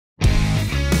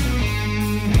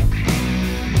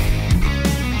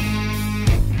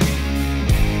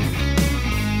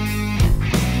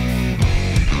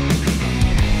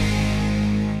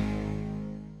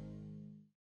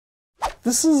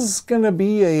This is going to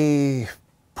be a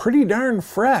pretty darn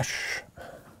fresh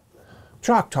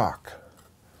chalk talk.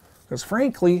 Because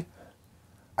frankly,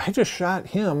 I just shot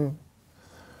him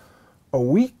a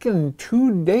week and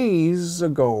 2 days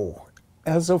ago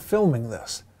as of filming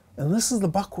this. And this is the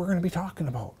buck we're going to be talking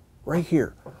about right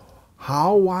here.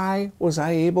 Why was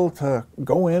I able to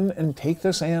go in and take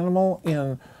this animal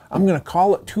in, I'm going to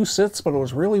call it 2 sits, but it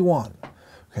was really 1.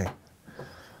 Okay,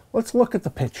 let's look at the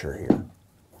picture here.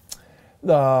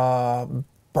 The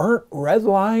burnt red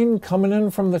line coming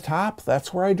in from the top,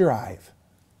 that's where I drive.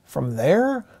 From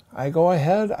there, I go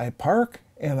ahead, I park,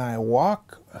 and I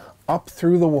walk up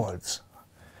through the woods.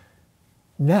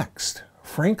 Next,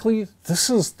 frankly, this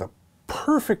is the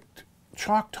perfect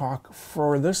chalk talk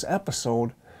for this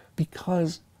episode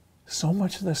because so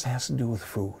much of this has to do with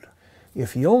food.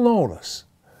 If you'll notice,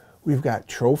 we've got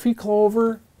trophy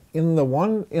clover in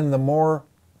the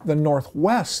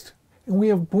northwest, and we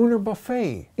have Booner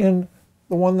Buffet in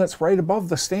the one that's right above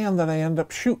the stand that I end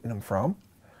up shooting them from.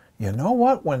 You know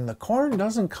what? When the corn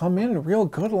doesn't come in real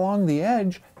good along the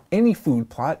edge, any food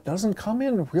plot doesn't come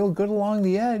in real good along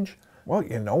the edge, well,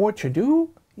 you know what you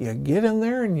do? You get in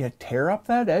there and you tear up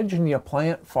that edge and you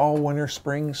plant fall, winter,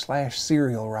 spring /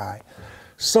 cereal rye.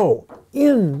 So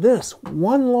in this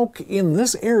in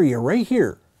this area right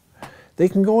here, they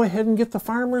can go ahead and get the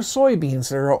farmer's soybeans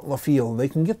that are out in the field. They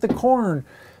can get the corn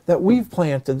that we've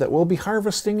planted that we'll be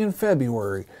harvesting in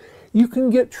February. You can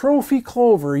get trophy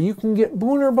clover. You can get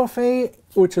Booner Buffet,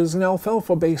 which is an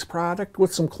alfalfa-based product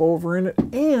with some clover in it.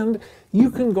 And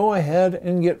you can go ahead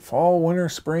and get fall, winter,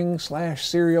 spring /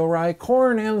 cereal rye,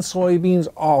 corn and soybeans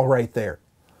all right there.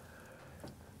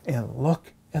 And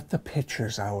look at the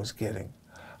pictures I was getting.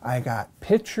 I got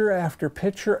picture after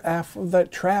picture after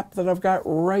that trap that I've got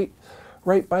right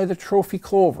by the trophy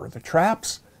clover. The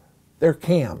traps, they're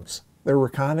cams. They're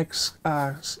Reconic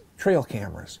trail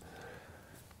cameras.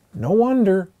 No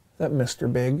wonder that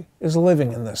Mr. Big is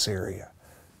living in this area.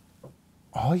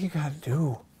 All you got to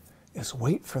do is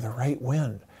wait for the right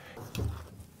wind.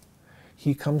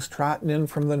 He comes trotting in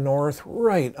from the north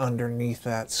right underneath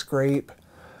that scrape.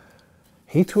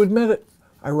 Hate to admit it,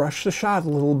 I rushed the shot a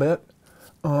little bit.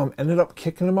 Ended up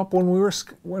kicking him up when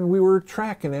we were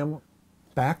tracking him.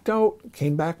 Backed out,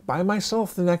 came back by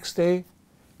myself the next day,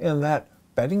 and that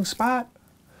bedding spot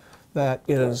that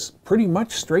is pretty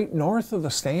much straight north of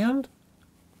the stand,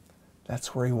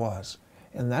 that's where he was.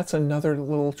 And that's another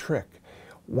little trick.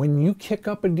 When you kick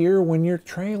up a deer when you're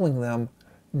trailing them,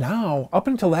 now, up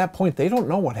until that point, they don't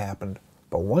know what happened.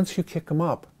 But once you kick them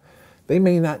up, they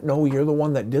may not know you're the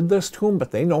one that did this to them,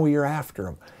 but they know you're after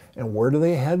them. And where do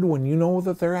they head when you know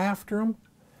that they're after them?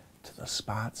 To the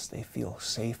spots they feel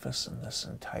safest in this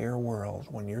entire world.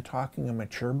 When you're talking a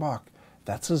mature buck,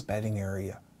 that's his bedding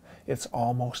area. It's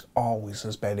almost always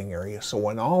his bedding area. So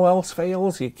when all else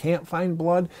fails, you can't find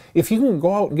blood, if you can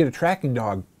go out and get a tracking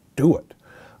dog, do it.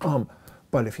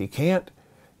 But if you can't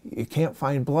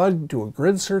find blood, do a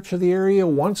grid search of the area.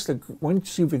 Once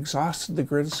you've exhausted the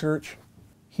grid search,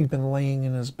 he'd been laying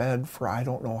in his bed for I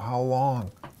don't know how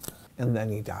long, and then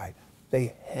he died.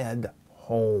 They head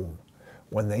home.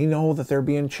 When they know that they're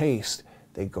being chased,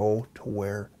 they go to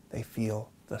where they feel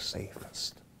the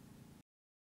safest.